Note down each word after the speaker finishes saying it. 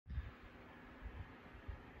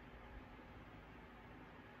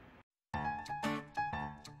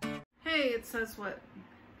Hey, it says what?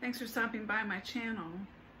 Thanks for stopping by my channel.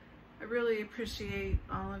 I really appreciate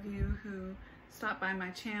all of you who stop by my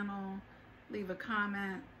channel, leave a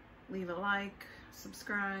comment, leave a like,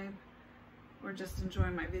 subscribe, or just enjoy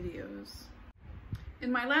my videos.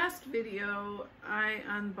 In my last video, I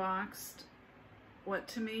unboxed what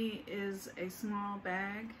to me is a small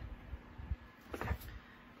bag.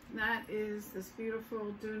 That is this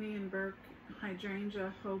beautiful Dooney & Bourke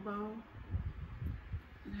Hydrangea Hobo.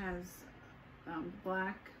 It has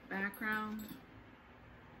black background.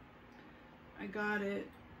 I got it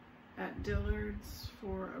at Dillard's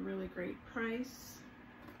for a really great price.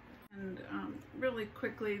 And really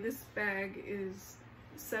quickly, this bag is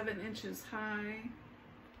 7 inches high.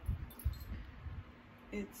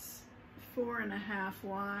 It's 4.5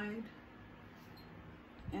 wide.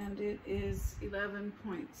 And it is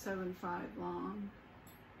 11.75 long.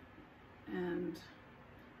 And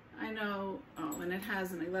I know, and it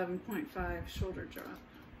has an 11.5 shoulder drop.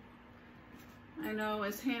 I know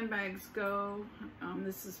as handbags go,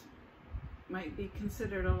 this might be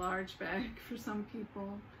considered a large bag for some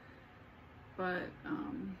people, but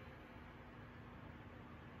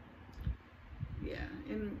yeah,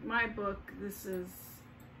 in my book, this is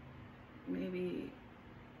maybe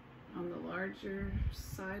on the larger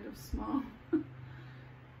side of small,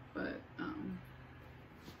 but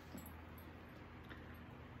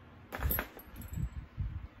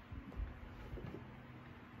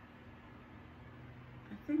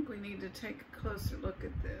I think we need to take a closer look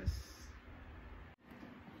at this.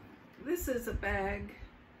 This is a bag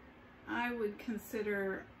I would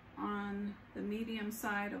consider on the medium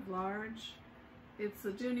side of large. It's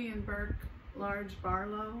the Dooney & Bourke Large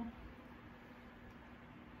Barlow.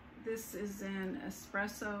 This is in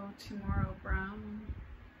Espresso Tomorrow Brown,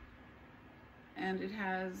 and it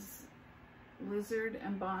has lizard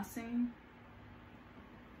embossing.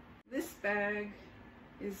 This bag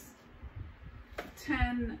is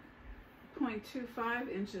 10.25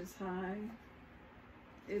 inches high.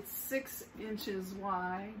 It's 6 inches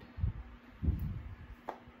wide,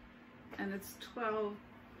 and it's 12.5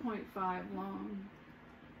 long.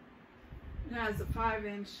 It has a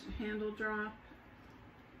 5-inch handle drop,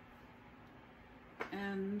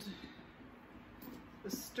 and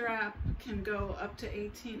the strap can go up to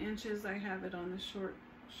 18 inches. I have it on the short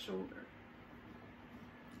shoulder.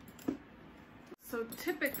 So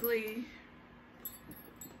typically,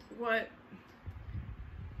 what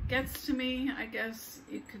gets to me, I guess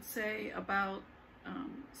you could say, about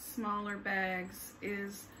smaller bags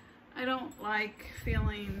is I don't like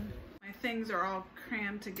feeling my things are all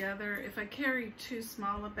crammed together. If I carry too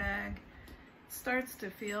small a bag, it starts to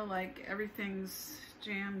feel like everything's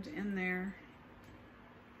jammed in there.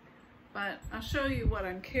 But I'll show you what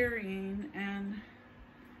I'm carrying, and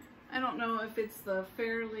I don't know if it's the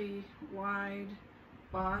fairly wide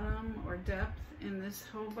bottom or depth in this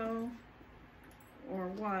hobo or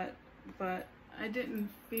what, but I didn't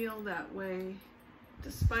feel that way,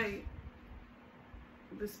 despite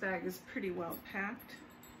this bag is pretty well packed.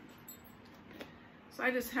 So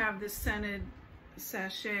I just have this scented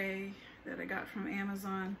sachet that I got from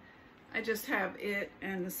Amazon. I just have it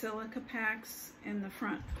and the silica packs in the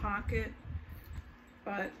front pocket,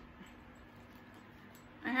 but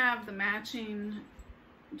I have the matching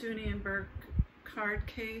Dooney & Bourke card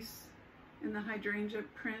case in the hydrangea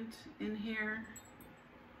print in here.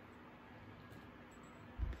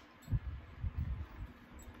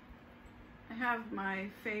 I have my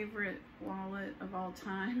favorite wallet of all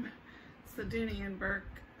time. It's the Dooney &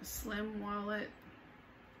 Bourke Slim Wallet.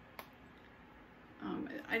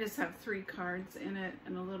 I just have 3 cards in it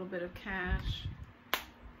and a little bit of cash.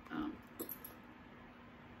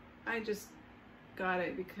 I just got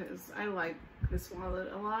it because I like this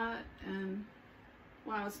wallet a lot, and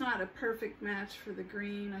while it's not a perfect match for the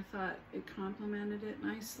green, I thought it complemented it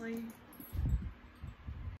nicely.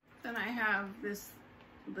 Then I have the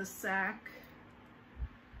Sac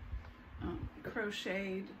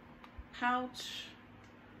crocheted pouch.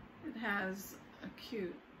 It has a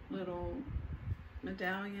cute little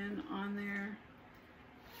medallion on there,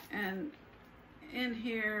 and in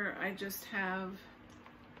here I just have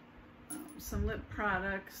some lip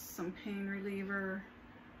products, some pain reliever,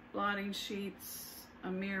 blotting sheets,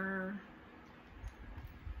 a mirror,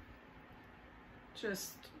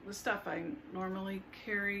 just the stuff I normally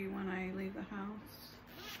carry when I leave the house.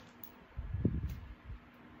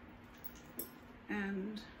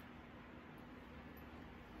 And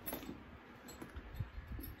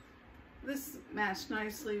this matched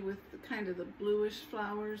nicely with the kind of the bluish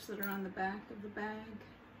flowers that are on the back of the bag.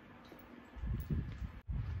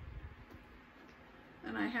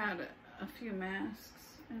 And I had a few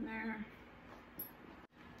masks in there.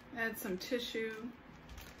 Add some tissue.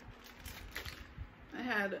 I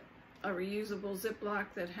had a reusable Ziploc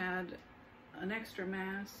that had an extra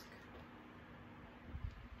mask.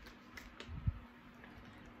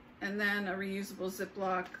 And then a reusable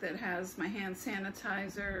Ziploc that has my hand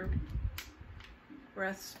sanitizer,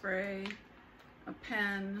 breath spray, a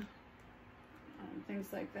pen, things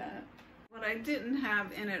like that. What I didn't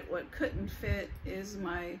have in it, what couldn't fit, is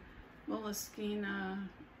my Moleskine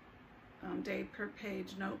day per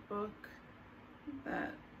page notebook.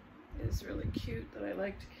 That is really cute, that I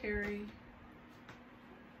like to carry.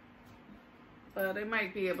 But I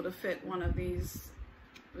might be able to fit one of these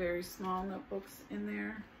very small notebooks in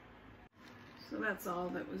there. So that's all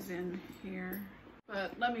that was in here.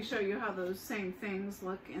 But let me show you how those same things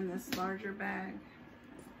look in this larger bag.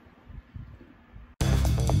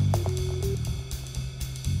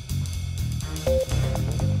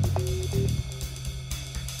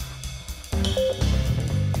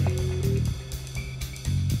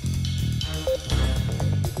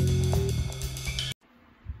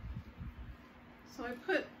 So I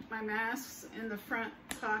put my masks in the front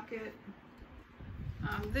pocket.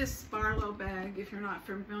 This Barlow bag, if you're not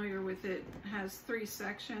familiar with it, has 3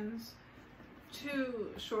 sections.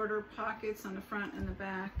 2 shorter pockets on the front and the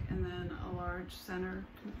back, and then a large center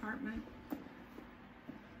compartment.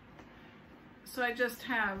 So I just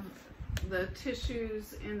have the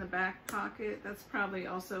tissues in the back pocket. That's probably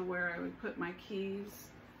also where I would put my keys.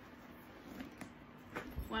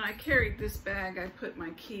 When I carried this bag, I put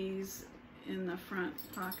my keys in the front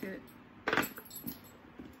pocket.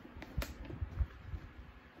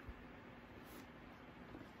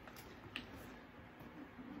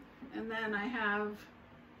 And then I have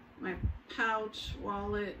my pouch,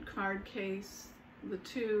 wallet, card case, the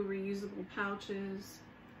 2 reusable pouches,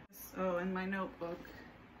 oh, and my notebook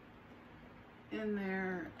in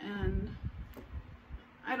there. And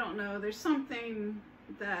I don't know, there's something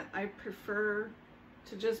that I prefer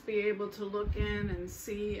to just be able to look in and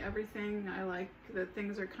see everything. I like that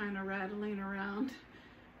things are kind of rattling around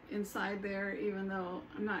inside there, even though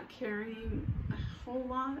I'm not carrying a whole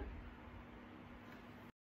lot.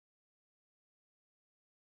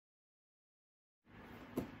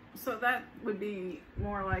 So that would be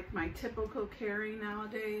more like my typical carry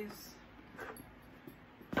nowadays.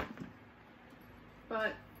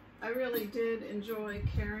 But I really did enjoy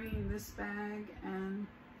carrying this bag, and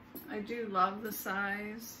I do love the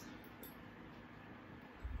size.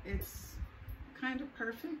 It's kind of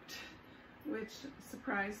perfect, which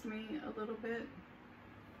surprised me a little bit.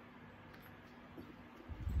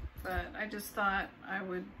 But I just thought I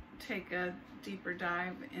would take a deeper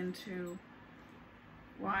dive into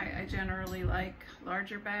why I generally like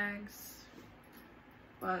larger bags,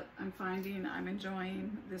 but I'm finding I'm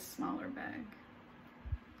enjoying this smaller bag.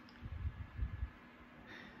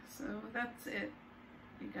 So that's it,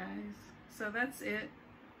 you guys. So that's it.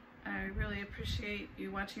 I really appreciate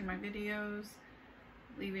you watching my videos,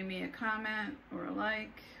 leaving me a comment or a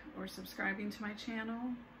like, or subscribing to my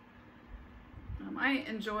channel. I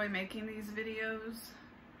enjoy making these videos,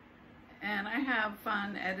 and I have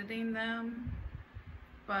fun editing them.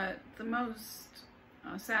 But the most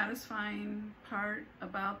satisfying part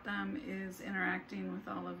about them is interacting with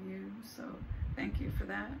all of you. So thank you for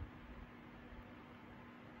that.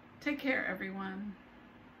 Take care, everyone.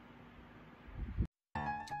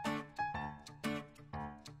 I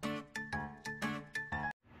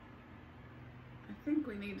think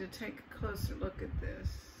we need to take a closer look at this.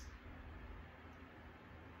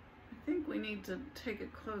 I think we need to take a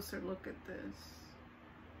closer look at this.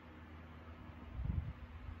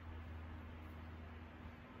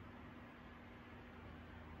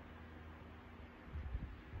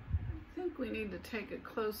 I think we need to take a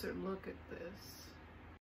closer look at this.